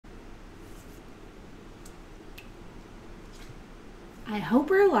I hope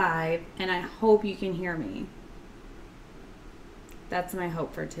we're live and I hope you can hear me. That's my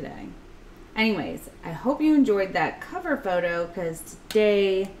hope for today. Anyways, I hope you enjoyed that cover photo because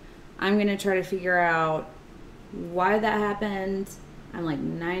today I'm going to try to figure out why that happened. I'm like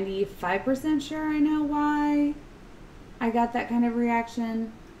 95% sure I know why I got that kind of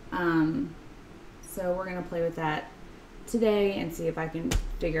reaction. So we're going to play with that today and see if I can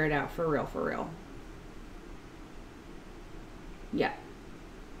figure it out for real. Yeah,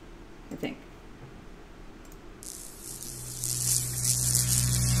 I think.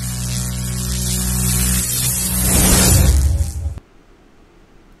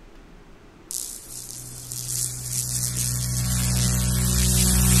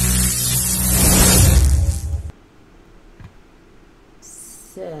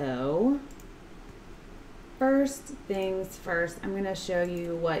 So, first things first, I'm going to show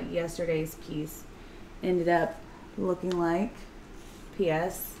you what yesterday's piece ended up looking like.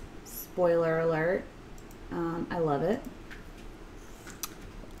 P.S. Spoiler alert. I love it.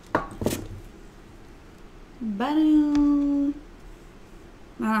 Ba-doom.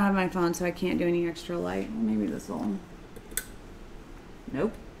 I don't have my phone, so I can't do any extra light. Maybe this will.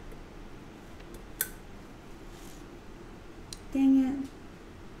 Nope. Dang it.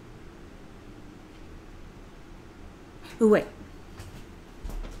 Oh, wait.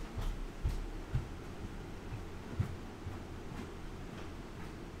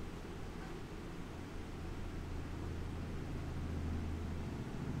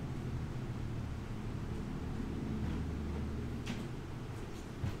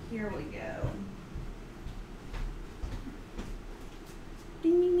 Here we go.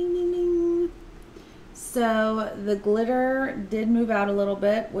 Ding, ding, ding, ding, ding. So the glitter did move out a little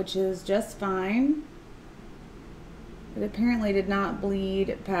bit, which is just fine. It apparently did not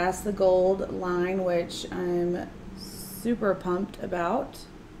bleed past the gold line, which I'm super pumped about.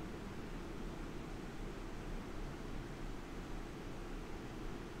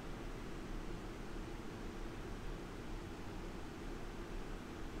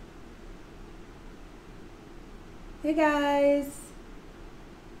 Hey guys.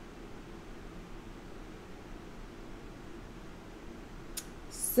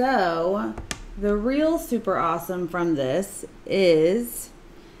 So the real super awesome from this is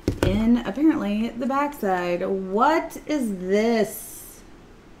in apparently the backside. What is this?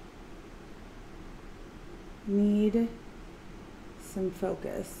 Need some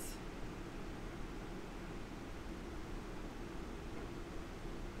focus.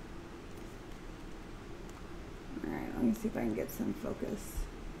 All right, let me see if I can get some focus.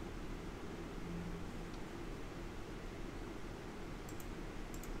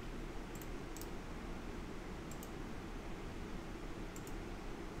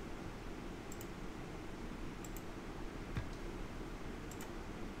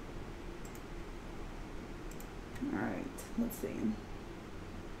 All right, let's see.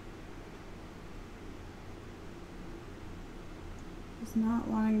 Just not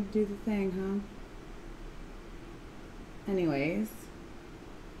wanting to do the thing, huh? Anyways,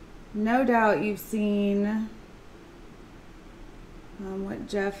 no doubt you've seen what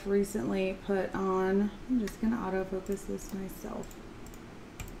Jeff recently put on. I'm just going to autofocus this myself.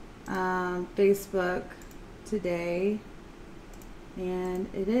 Facebook today, and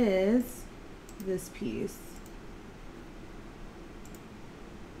it is this piece.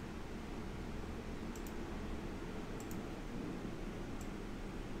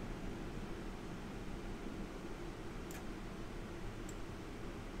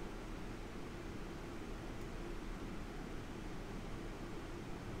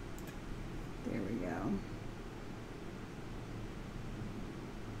 There we go.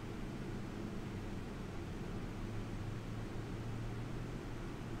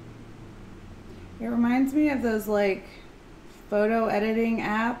 It reminds me of those like photo editing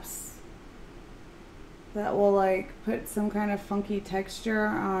apps that will like put some kind of funky texture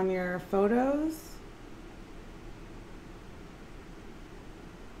on your photos.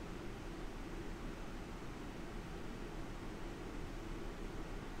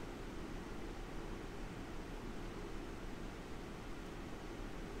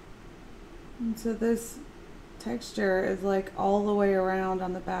 And so this texture is like all the way around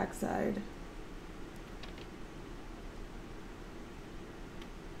on the back side.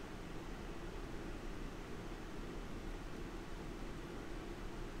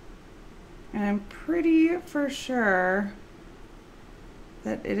 And I'm pretty for sure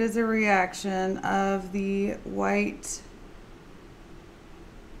that it is a reaction of the white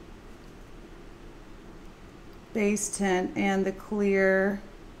base tint and the clear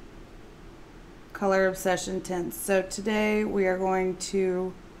Color Obsession tints. So today we are going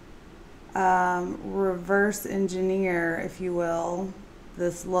to reverse engineer, if you will,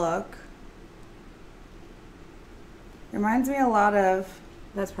 this look. It reminds me a lot of,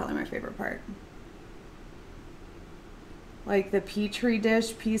 that's probably my favorite part, like the Petri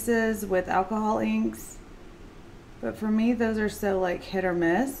dish pieces with alcohol inks. But for me, those are so like hit or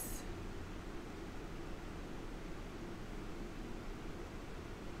miss.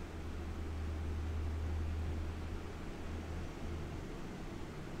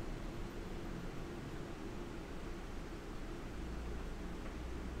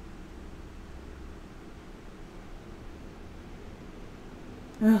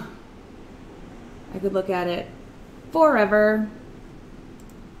 Ugh. I could look at it forever.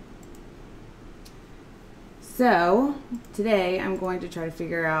 So today I'm going to try to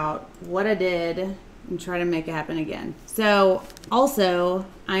figure out what I did and try to make it happen again. So also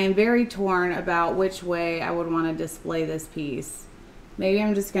I am very torn about which way I would want to display this piece. Maybe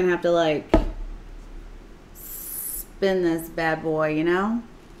I'm just gonna have to like spin this bad boy, you know?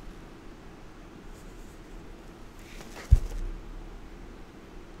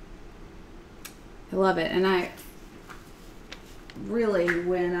 I love it. And I really,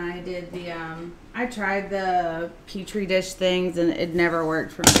 when I did the, I tried the Petri dish things and it never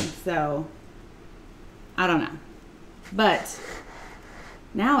worked for me. So, I don't know. But,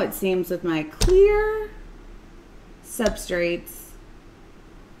 now it seems with my clear substrates,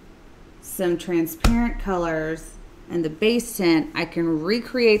 some transparent colors, and the base tint, I can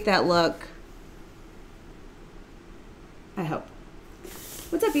recreate that look. I hope.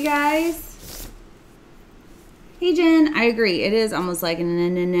 What's up, you guys? Hey Jen, I agree. It is almost like an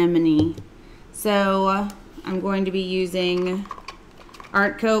anemone. So I'm going to be using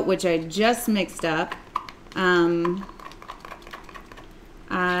Art Coat, which I just mixed up.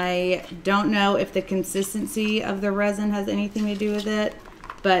 I don't know if the consistency of the resin has anything to do with it,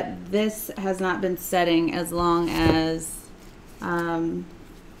 but this has not been setting as long as that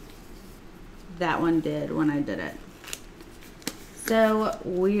one did when I did it. So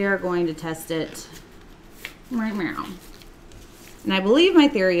we are going to test it right now. And I believe my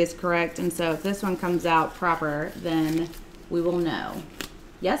theory is correct, and so if this one comes out proper, then we will know.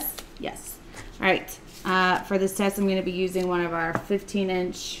 Yes? Yes. All right. For this test, I'm going to be using one of our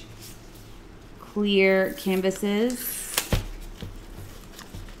 15-inch clear canvases.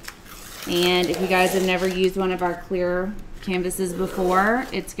 And if you guys have never used one of our clear canvases before,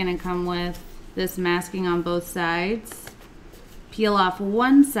 it's going to come with this masking on both sides. Peel off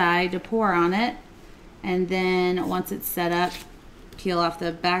one side to pour on it. And then once it's set up, peel off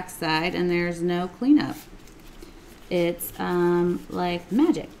the back side and there's no cleanup. It's like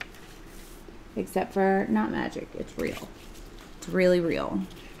magic. Except for not magic, it's real. It's really real.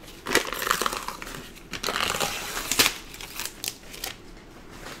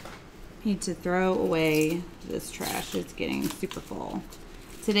 Need to throw away this trash. It's getting super full.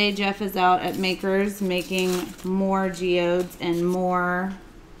 Today Jeff is out at Makers making more geodes and more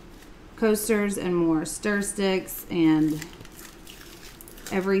coasters and more stir sticks and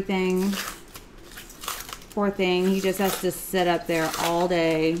everything. Poor thing, he just has to sit up there all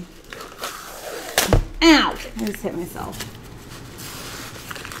day. Ow! I just hit myself.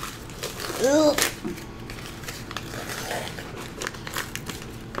 Ugh.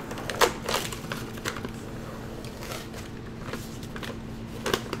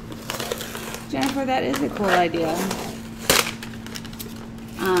 Jennifer, that is a cool idea.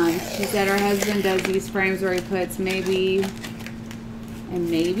 She said her husband does these frames where he puts maybe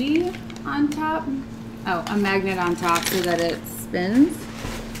and maybe on top. Oh, a magnet on top so that it spins.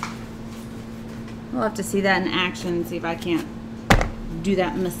 We'll have to see that in action and see if I can't do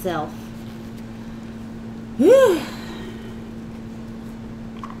that myself.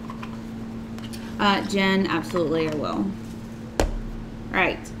 Jen, absolutely I will.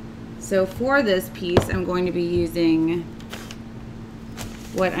 Alright, so for this piece I'm going to be using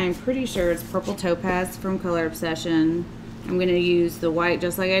what I'm pretty sure is Purple Topaz from Color Obsession. I'm going to use the white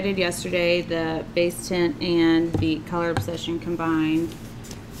just like I did yesterday, the base tint and the Color Obsession combined.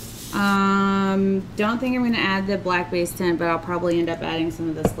 Don't think I'm going to add the black base tint, but I'll probably end up adding some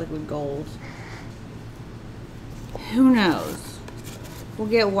of this liquid gold. Who knows? We'll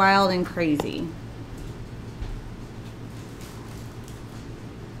get wild and crazy.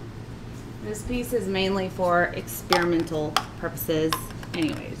 This piece is mainly for experimental purposes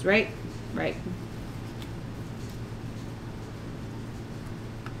anyways, right? Right.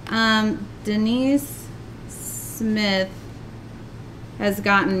 Denise Smith has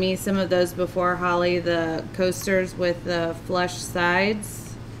gotten me some of those before, Holly, the coasters with the flush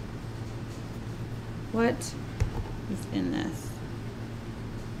sides. What is in this?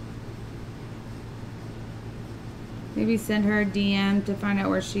 Maybe send her a DM to find out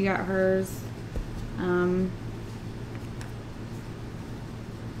where she got hers. Because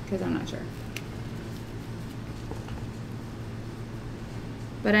I'm not sure.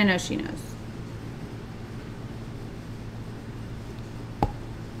 But I know she knows.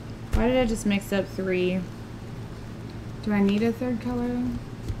 Why did I just mix up 3? Do I need a 3rd color?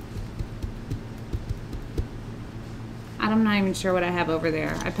 I'm not even sure what I have over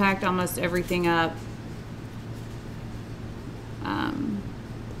there. I packed almost everything up.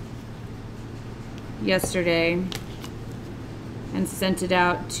 Yesterday and sent it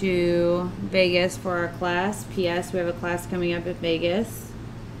out to Vegas for our class. P.S. We have a class coming up at Vegas.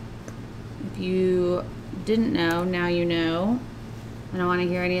 If you didn't know, now you know. I don't want to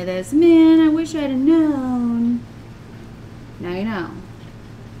hear any of this. Man, I wish I'd have known. Now you know.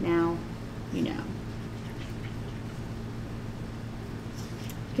 Now you know.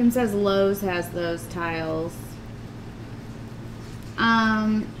 Kim says Lowe's has those tiles.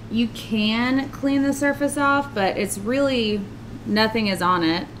 You can clean the surface off, but it's really, nothing is on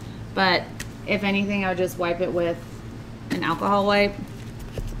it. But if anything, I would just wipe it with an alcohol wipe.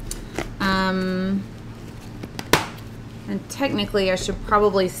 And technically I should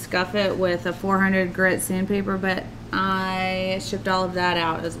probably scuff it with a 400 grit sandpaper, but I shipped all of that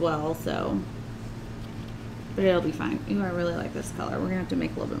out as well, so. But it'll be fine. Ooh, I really like this color. We're gonna have to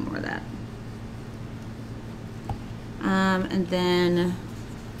make a little bit more of that. And then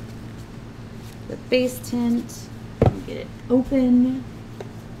the base tint, get it open.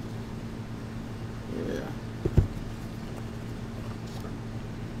 Ugh.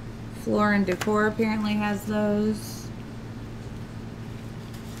 Floor and Decor apparently has those.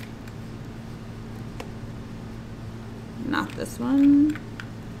 Not this one.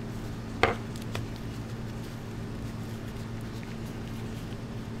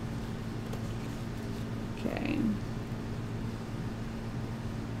 Okay.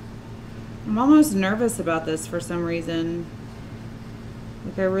 I'm almost nervous about this for some reason.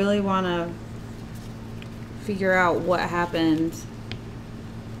 Like, I really want to figure out what happened.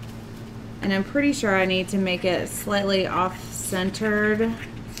 And I'm pretty sure I need to make it slightly off-centered,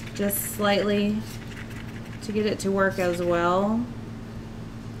 just slightly, to get it to work as well.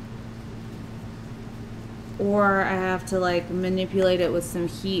 Or I have to like manipulate it with some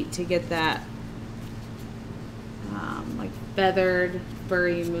heat to get that like feathered,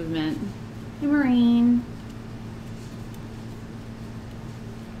 furry movement. Hey, Maureen.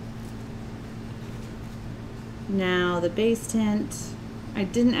 Now the base tint, I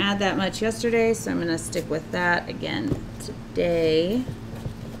didn't add that much yesterday, so I'm going to stick with that again today.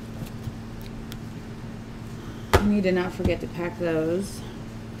 I need to not forget to pack those.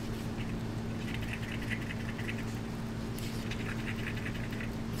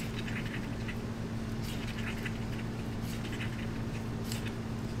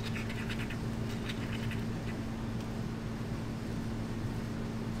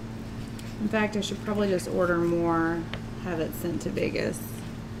 In fact, I should probably just order more, have it sent to Vegas.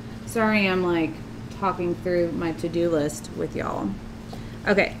 Sorry, I'm like talking through my to-do list with y'all.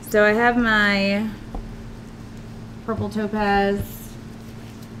 Okay, so I have my purple topaz.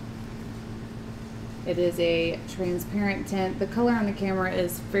 It is a transparent tint. The color on the camera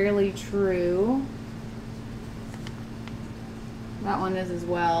is fairly true. That one is as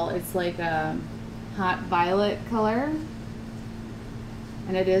well. It's like a hot violet color.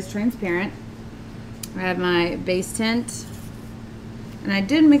 And it is transparent. I have my base tint. And I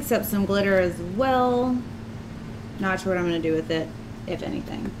did mix up some glitter as well. Not sure what I'm going to do with it, if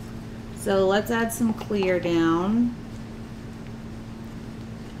anything. So let's add some clear down.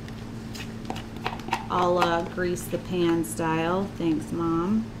 I'll grease the pan style. Thanks,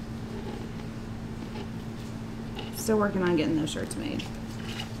 Mom. Still working on getting those shirts made.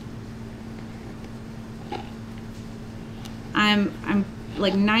 I'm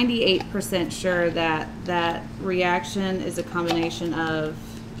like 98% sure that that reaction is a combination of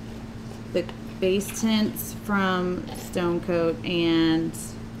the base tints from Stone Coat and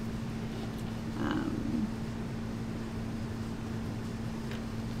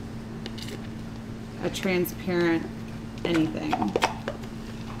a transparent anything.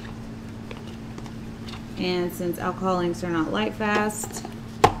 And since alcohol inks are not light fast,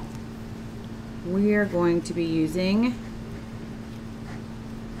 we are going to be using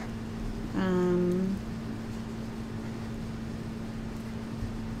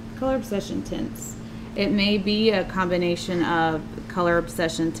Color Obsession tints. It may be a combination of Color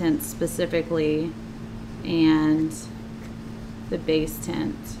Obsession tints specifically and the base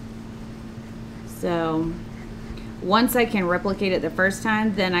tint. So once I can replicate it the first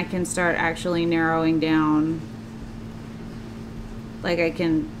time, then I can start actually narrowing down. Like I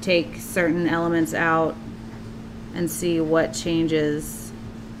can take certain elements out and see what changes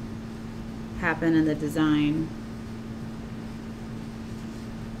happen in the design.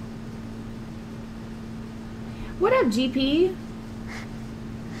 What up, GP?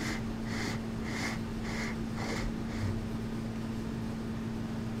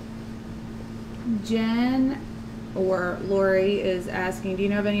 Jen or Lori is asking, do you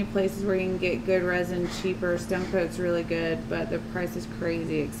know of any places where you can get good resin cheaper? Stone Coat's really good, but the price is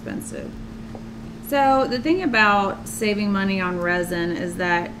crazy expensive. So the thing about saving money on resin is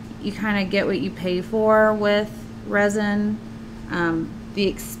that you kind of get what you pay for with resin. The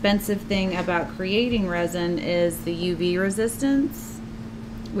expensive thing about creating resin is the UV resistance,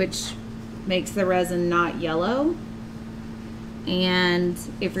 which makes the resin not yellow. And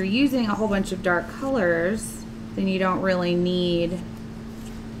if you're using a whole bunch of dark colors, then you don't really need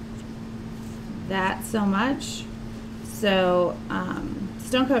that so much. So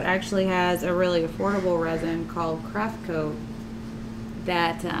Stone Coat actually has a really affordable resin called Craft Coat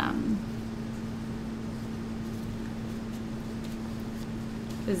that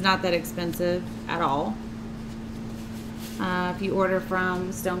is not that expensive at all. If you order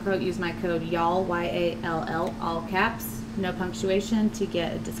from Stone Coat, use my code YALL, Y-A-L-L, all caps, no punctuation, to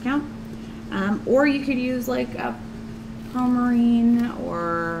get a discount. Or you could use like a Promarine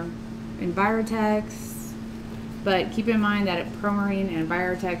or Envirotex, but keep in mind that Promarine,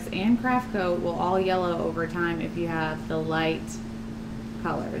 Envirotex, and Craft Coat will all yellow over time if you have the light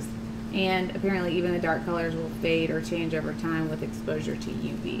colors. And apparently even the dark colors will fade or change over time with exposure to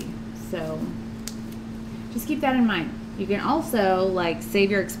UV. So just keep that in mind. You can also like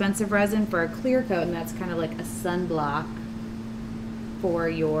save your expensive resin for a clear coat, and that's kind of like a sunblock for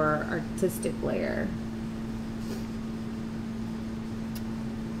your artistic layer.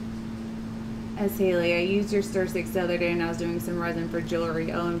 As Haley, I used your stir sticks the other day and I was doing some resin for jewelry.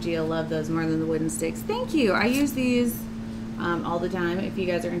 OMG, I love those more than the wooden sticks. Thank you. I use these all the time. If you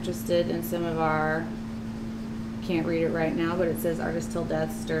guys are interested in some of our, can't read it right now, but it says Artist Till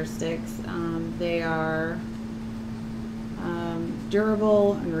Death stir sticks. They are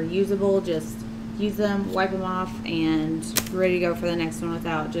durable and reusable. Just use them, wipe them off, and ready to go for the next one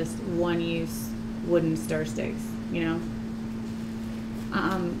without just one-use wooden stir sticks, you know.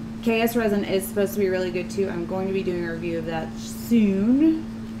 KS resin is supposed to be really good too. I'm going to be doing a review of that soon.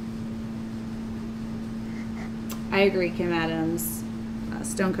 I agree, Kim Adams.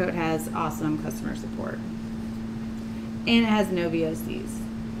 Stone Coat has awesome customer support. And it has no VOCs.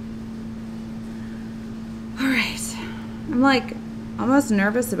 Alright. I'm like almost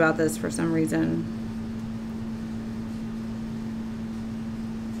nervous about this for some reason.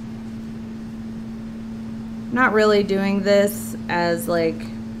 Not really doing this as like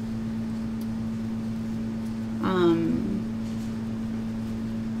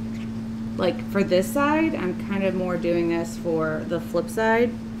for this side. I'm kind of more doing this for the flip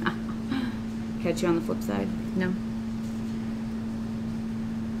side. Catch you on the flip side? No.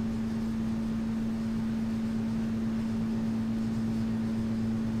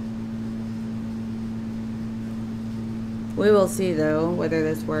 We will see though whether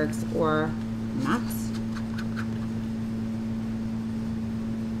this works or not.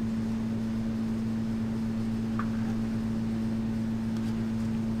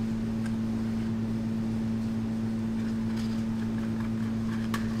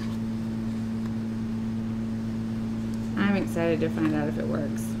 I'm excited to find out if it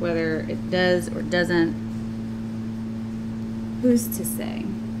works. Whether it does or doesn't, who's to say?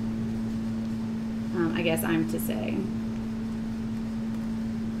 I guess I'm to say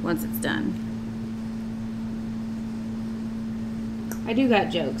once it's done. I do got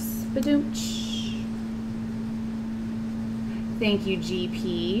jokes. Ba-doom-tsh. Thank you,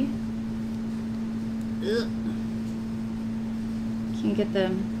 GP. Ugh. Can't get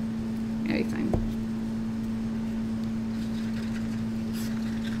the... It'll be fine.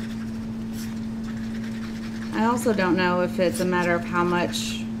 I also don't know if it's a matter of how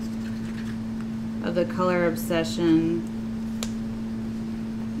much of the color obsession,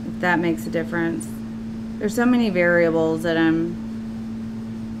 if that makes a difference. There's so many variables that I'm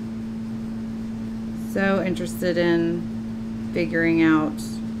so interested in figuring out.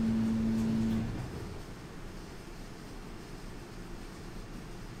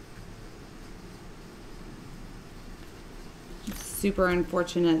 It's super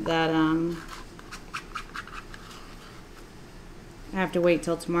unfortunate that I have to wait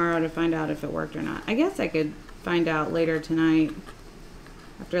till tomorrow to find out if it worked or not. I guess I could find out later tonight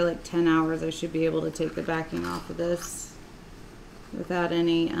After like 10 hours, I should be able to take the backing off of this without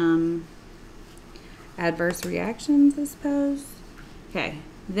any adverse reactions, I suppose. Okay,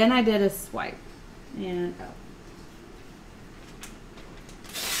 then I did a swipe. And, oh.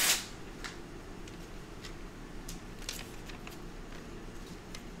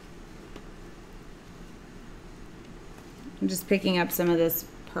 I'm just picking up some of this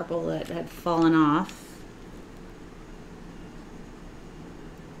purple that had fallen off.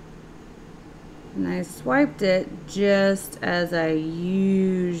 And I swiped it just as I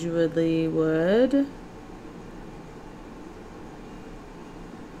usually would.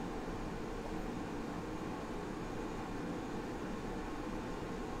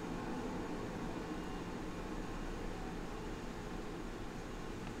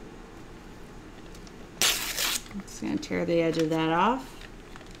 Just gonna tear the edge of that off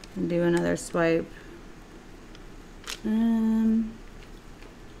and do another swipe.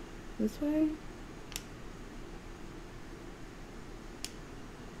 This way.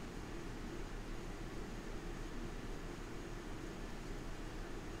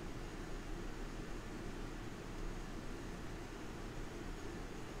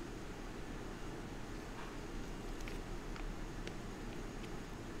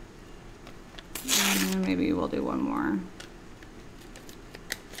 Maybe we'll do one more.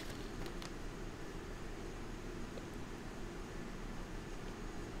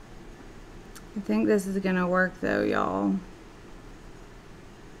 I think this is gonna work though, y'all.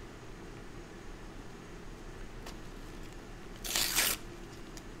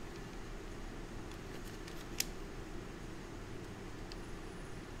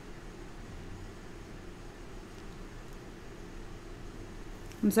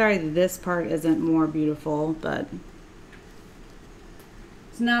 I'm sorry this part isn't more beautiful, but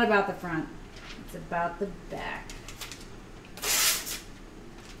it's not about the front. It's about the back.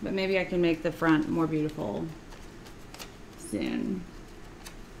 But maybe I can make the front more beautiful soon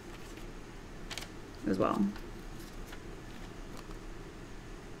as well.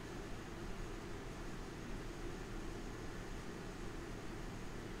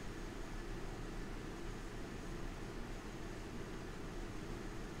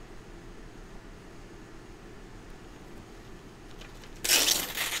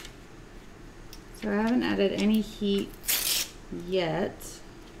 So I haven't added any heat yet.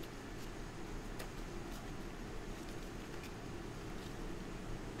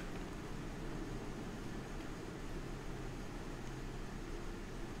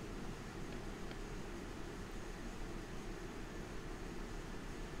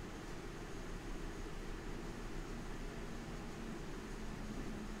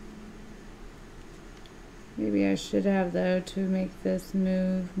 Maybe I should have though to make this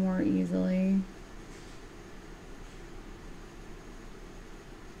move more easily.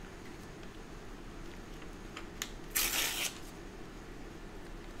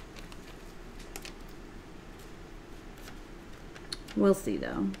 We'll see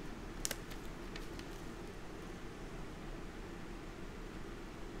though.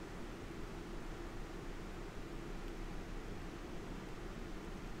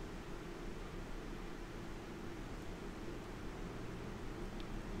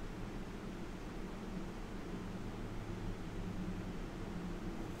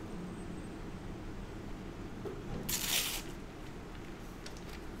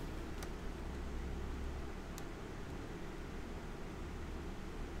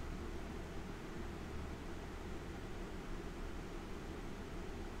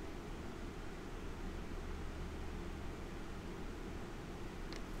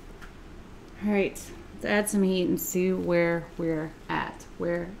 All right, let's add some heat and see where we're at.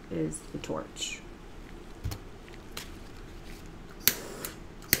 Where is the torch?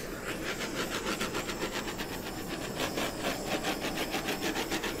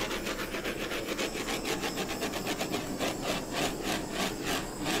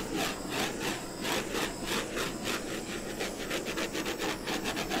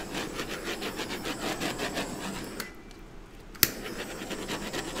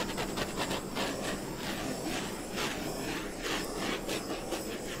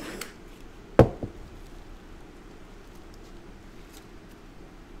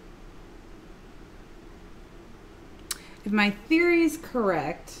 If my theory is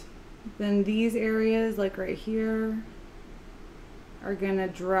correct, then these areas, like right here, are gonna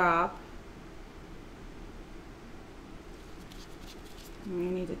drop. I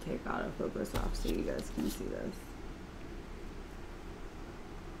need to take autofocus off so you guys can see this.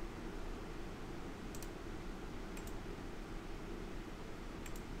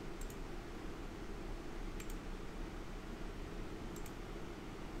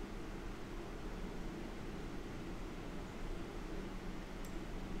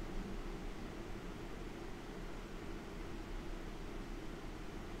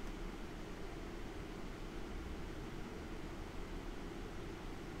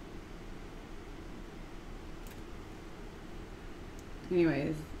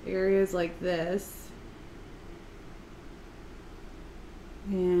 Anyways, areas like this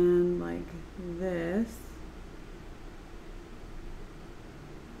and like this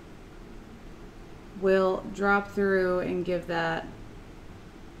will drop through and give that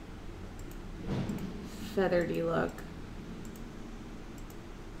feathery look.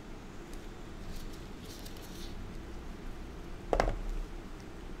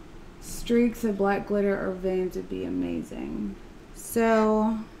 Streaks of black glitter or veins would be amazing.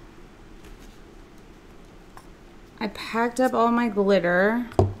 So I packed up all my glitter,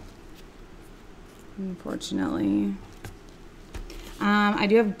 unfortunately. I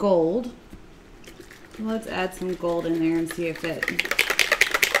do have gold. Let's add some gold in there and see if it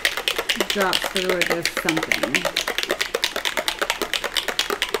drops through or does something.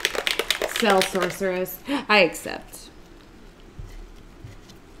 Spell sorceress. I accept.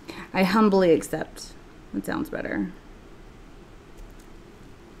 I humbly accept. That sounds better.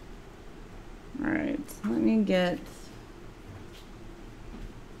 Alright, let me get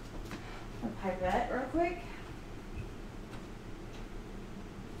a pipette real quick.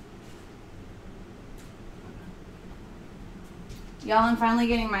 Y'all, I'm finally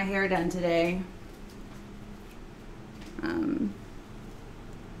getting my hair done today. And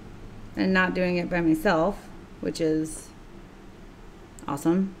not doing it by myself, which is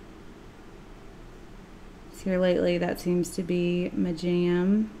awesome. Here lately, that seems to be my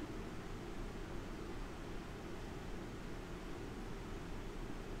jam.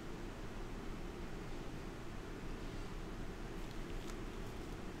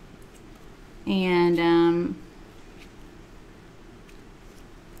 And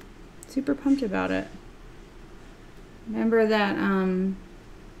super pumped about it. Remember that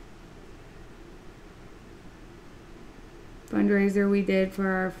fundraiser we did for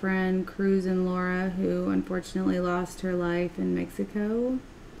our friend Cruz and Laura, who unfortunately lost her life in Mexico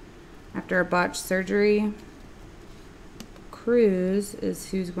after a botched surgery? Cruz is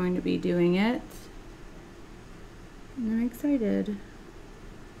who's going to be doing it. And I'm excited.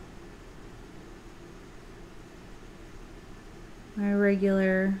 My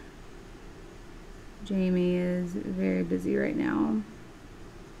regular Jamie is very busy right now.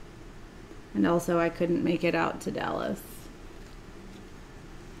 And also I couldn't make it out to Dallas.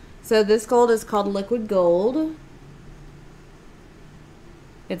 So this gold is called liquid gold.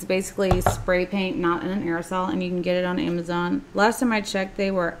 It's basically spray paint, not in an aerosol, and you can get it on Amazon. Last time I checked,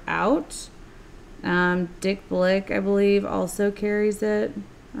 they were out. Dick Blick, I believe, also carries it.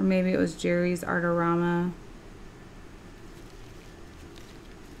 Or maybe it was Jerry's Artorama.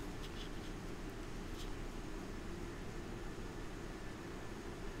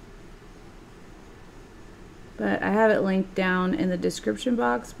 But I have it linked down in the description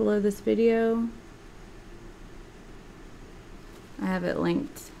box below this video. I have it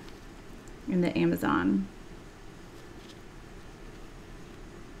linked in the Amazon.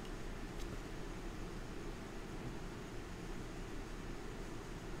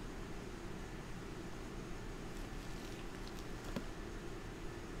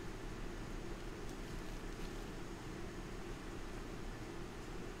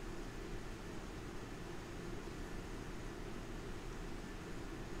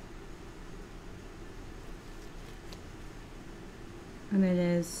 And it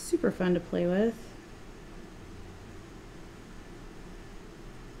is super fun to play with.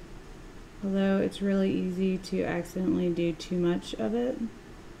 Although it's really easy to accidentally do too much of it,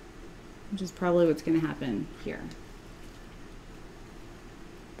 which is probably what's going to happen here.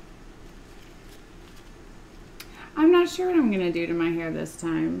 I'm not sure what I'm going to do to my hair this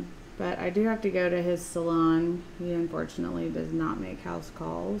time, but I do have to go to his salon. He unfortunately does not make house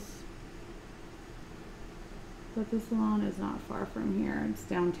calls. But the salon is not far from here. It's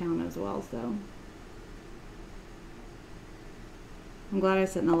downtown as well, so I'm glad I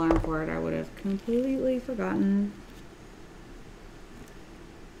set an alarm for it. I would have completely forgotten.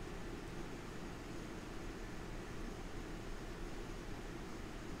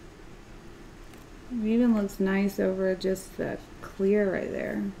 It even looks nice over just the clear right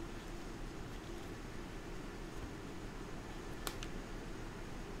there.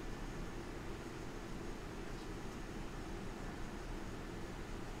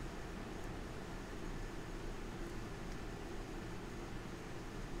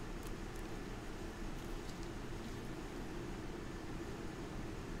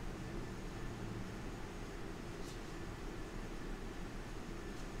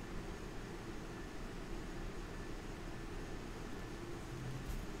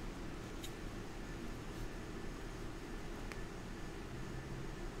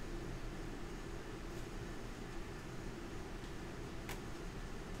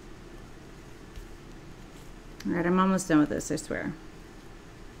 All right, I'm almost done with this, I swear.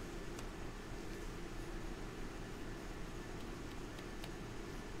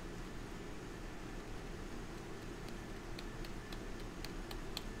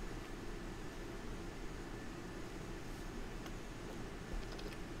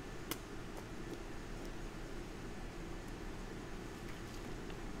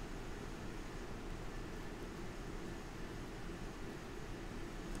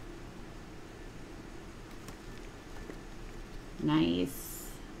 Nice.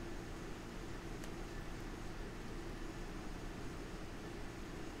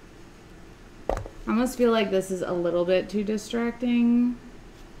 I almost feel like this is a little bit too distracting.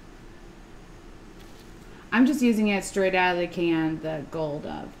 I'm just using it straight out of the can, the gold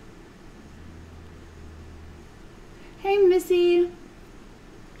of. Hey, Missy.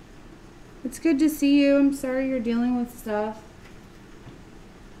 It's good to see you. I'm sorry you're dealing with stuff.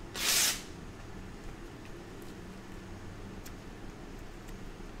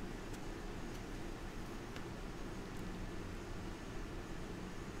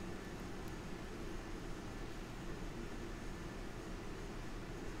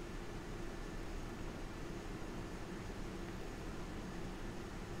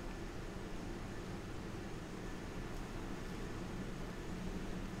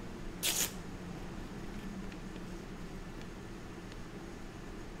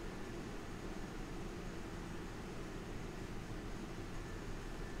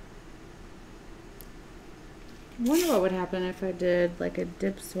 I wonder what would happen if I did like a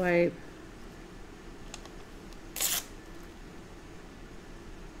dip swipe.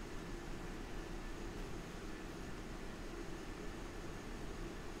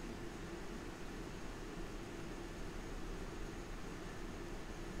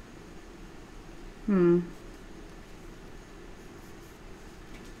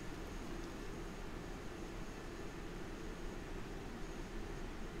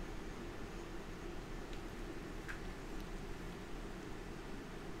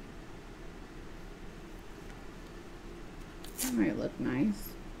 That might look nice.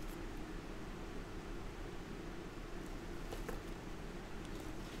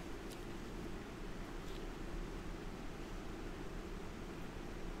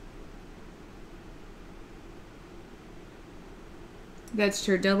 That's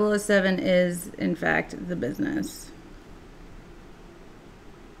true. 007 is, in fact, the business.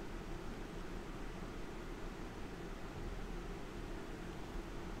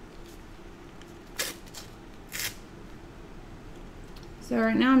 So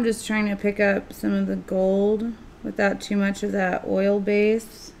right now I'm just trying to pick up some of the gold without too much of that oil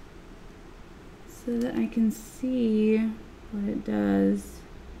base so that I can see what it does.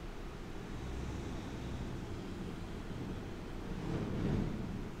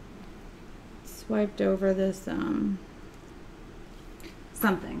 Swiped over this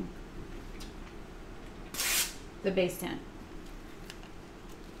something, the base tint.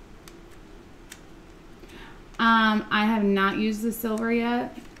 I have not used the silver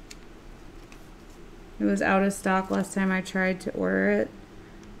yet. It was out of stock last time I tried to order it,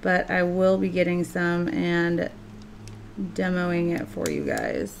 but I will be getting some and demoing it for you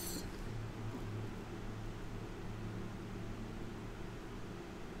guys.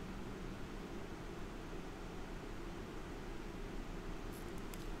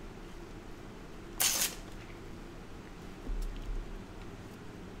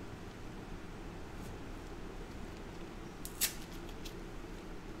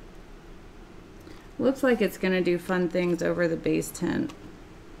 Looks like it's gonna do fun things over the base tint.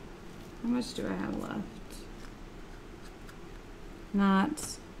 How much do I have left?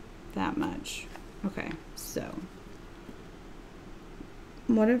 Not that much. Okay, so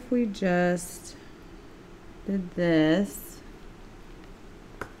what if we just did this?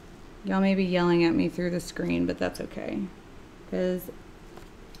 Y'all may be yelling at me through the screen, but that's okay, because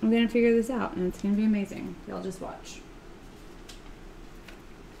I'm gonna figure this out and it's gonna be amazing. Y'all just watch.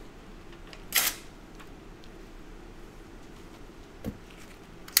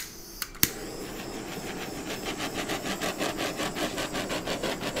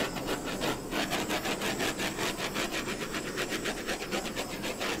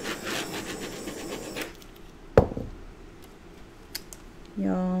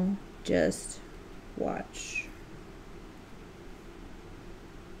 Y'all just watch.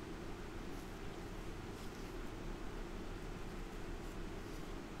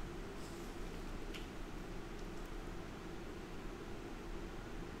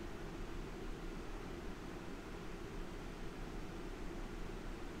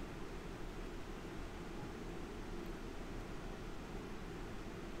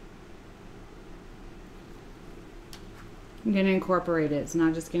 I'm going to incorporate it. It's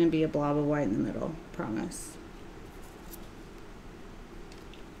not just going to be a blob of white in the middle, promise.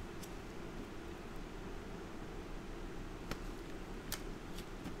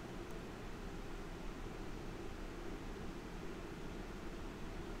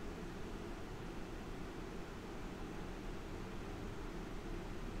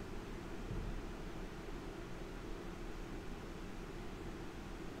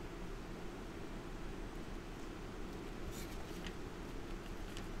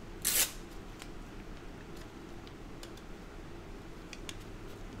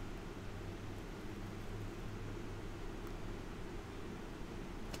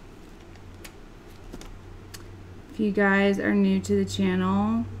 If you guys are new to the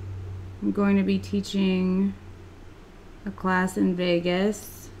channel, I'm going to be teaching a class in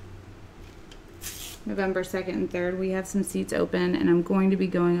Vegas, November 2nd and 3rd. We have some seats open, and I'm going to be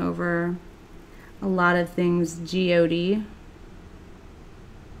going over a lot of things geode.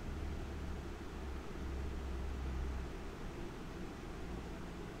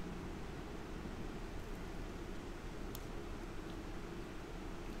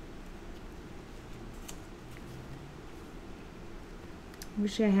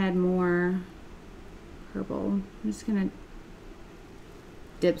 Wish I had more purple. I'm just gonna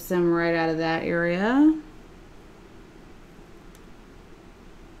dip some right out of that area.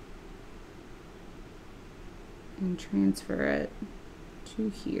 And transfer it to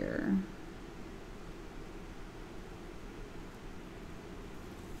here.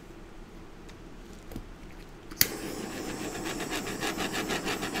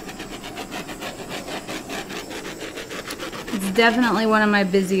 It's definitely one of my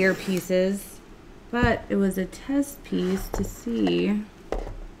busier pieces, but it was a test piece to see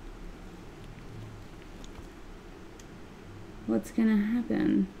what's gonna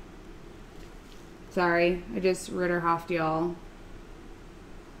happen. Sorry, I just Ritterhoffed y'all.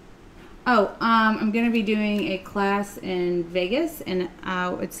 Oh, I'm gonna be doing a class in Vegas, and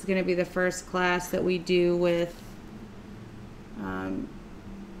it's gonna be the first class that we do with,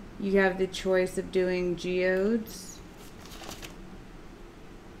 you have the choice of doing geodes.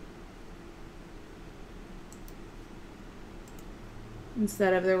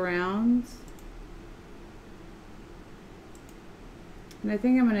 Instead of the rounds. And I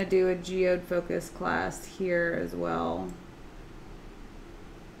think I'm going to do a geode focus class here as well.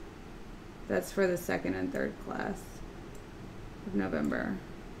 That's for the 2nd and 3rd class of November.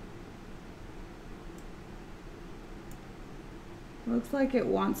 Looks like it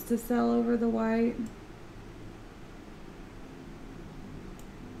wants to sell over the white.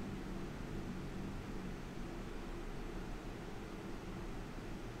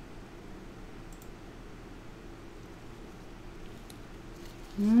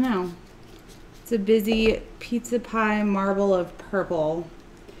 I don't know. It's a busy pizza pie marble of purple.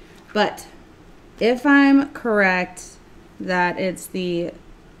 But if I'm correct that it's the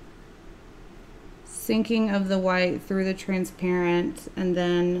sinking of the white through the transparent and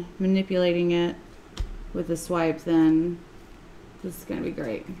then manipulating it with a swipe, then this is going to be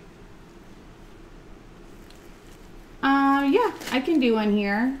great. Yeah, I can do one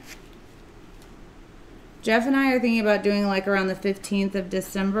here. Jeff and I are thinking about doing like around the 15th of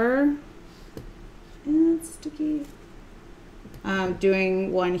December. And it's sticky.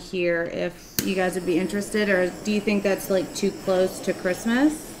 Doing one here if you guys would be interested, or do you think that's like too close to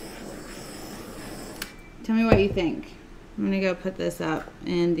Christmas? Tell me what you think. I'm gonna go put this up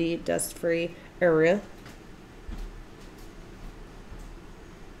in the dust-free area.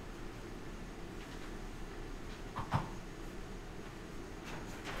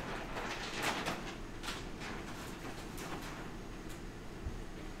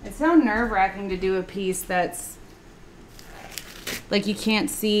 It's so nerve-wracking to do a piece that's like you can't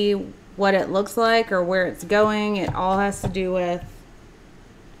see what it looks like or where it's going. It all has to do with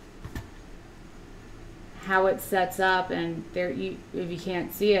how it sets up, and if you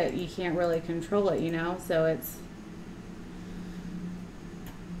can't see it, you can't really control it, you know? So it's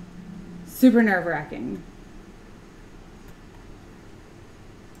super nerve-wracking.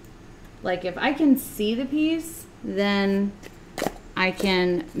 Like if I can see the piece, then I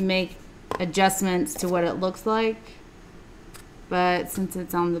can make adjustments to what it looks like. But since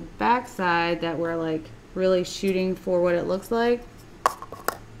it's on the back side that we're like really shooting for what it looks like,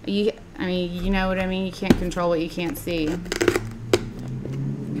 I mean, you know what I mean? You can't control what you can't see.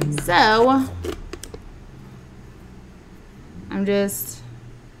 So I'm just,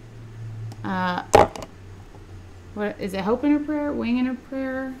 what is it? Hope in a prayer? Wing in a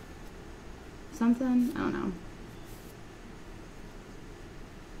prayer? Something? I don't know.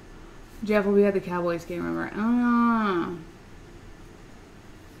 Jeff will be at the Cowboys game, remember? Oh,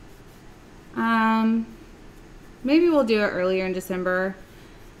 Maybe we'll do it earlier in December.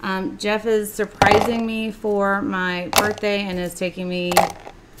 Jeff is surprising me for my birthday and is taking me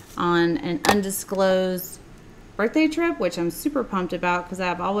on an undisclosed birthday trip, which I'm super pumped about because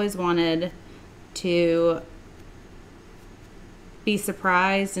I've always wanted to be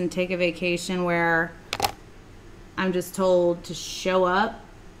surprised and take a vacation where I'm just told to show up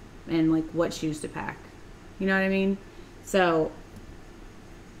and like what shoes to pack. You know what I mean? So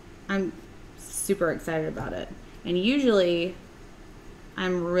I'm super excited about it. And usually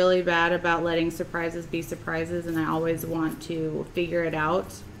I'm really bad about letting surprises be surprises, and I always want to figure it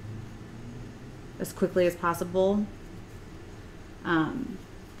out as quickly as possible.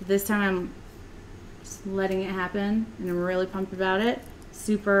 This time I'm just letting it happen, and I'm really pumped about it.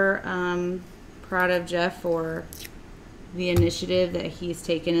 Super proud of Jeff for the initiative that he's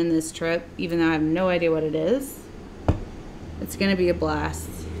taken in this trip, even though I have no idea what it is. It's going to be a blast.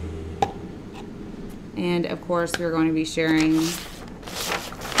 And of course, we're going to be sharing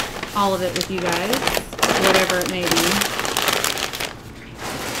all of it with you guys, whatever it may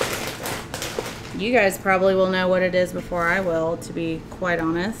be. You guys probably will know what it is before I will, to be quite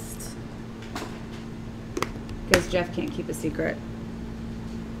honest. Because Jeff can't keep a secret.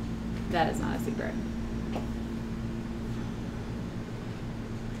 That is not a secret.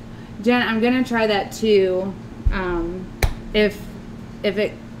 Jen, I'm going to try that too. If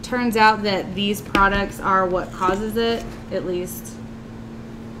it turns out that these products are what causes it, at least,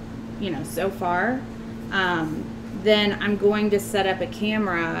 you know, so far, then I'm going to set up a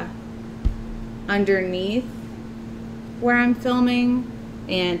camera underneath where I'm filming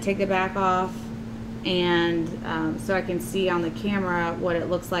and take the back off, and so I can see on the camera what it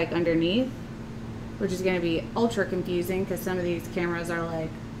looks like underneath, which is going to be ultra confusing because some of these cameras are like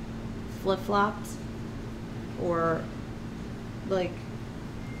flip-flopped or like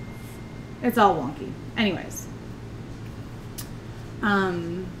it's all wonky. Anyways,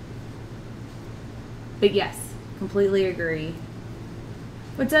 but yes, completely agree.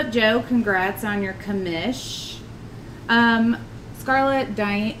 What's up, Joe? Congrats on your commish. Scarlett,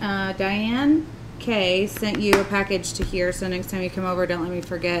 Diane K sent you a package to here, so next time you come over, don't let me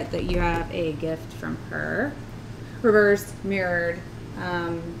forget that you have a gift from her. Reversed, mirrored,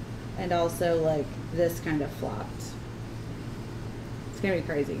 and also like this kind of flopped. It's gonna be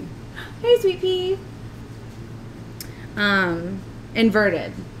crazy. Hey, sweet pea.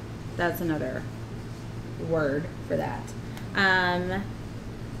 Inverted. That's another word for that. I've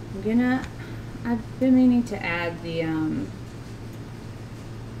been meaning to add the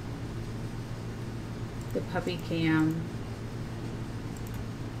puppy cam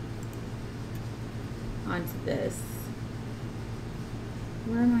onto this.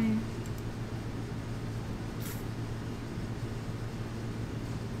 Where am I?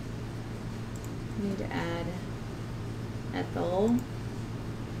 I need to add Ethel.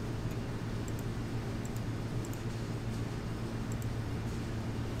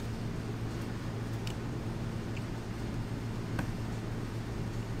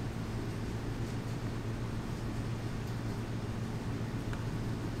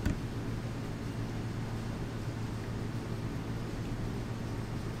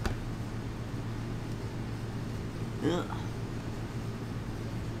 Ugh.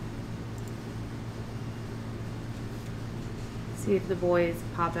 See if the boys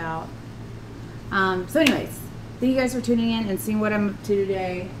pop out. So anyways, thank you guys for tuning in and seeing what I'm up to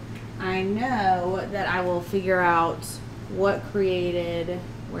today. I know that I will figure out what created,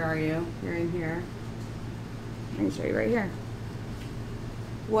 where are you? You're in here. I can show you right here.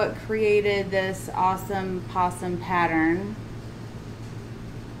 What created this awesome possum pattern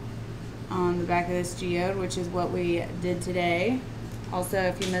on the back of this geode, which is what we did today. Also,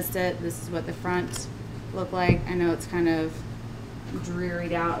 if you missed it, this is what the front looked like. I know it's kind of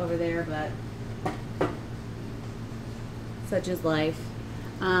drearied out over there, but such is life.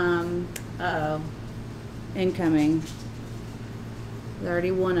 Uh-oh. Incoming. There's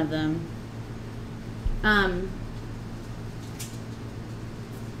already one of them.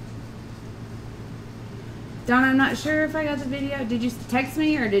 Dawn, I'm not sure if I got the video. Did you text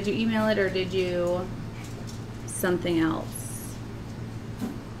me or did you email it or did you something else?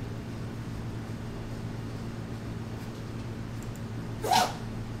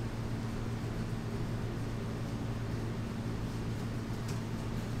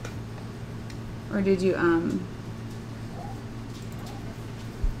 Or did you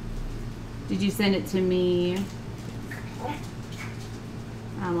send it to me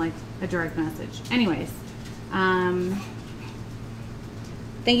like a direct message? Anyways,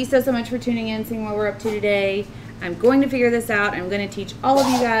 thank you so much for tuning in, seeing what we're up to today. I'm going to figure this out. I'm going to teach all of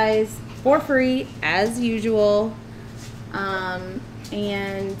you guys for free as usual.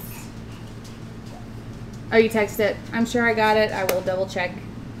 And oh, you texted it. I'm sure I got it. I will double check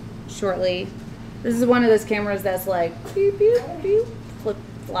shortly. This is one of those cameras that's like beep, beep, beep, flip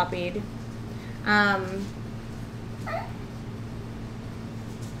floppied.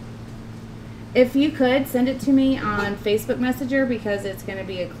 If you could send it to me on Facebook Messenger, because it's going to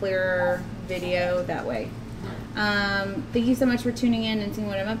be a clearer video that way. Thank you so much for tuning in and seeing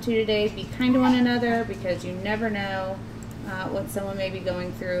what I'm up to today. Be kind to one another, because you never know what someone may be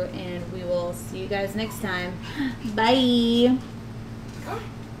going through, and we will see you guys next time. Bye.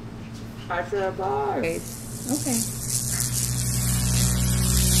 I said bye. Okay.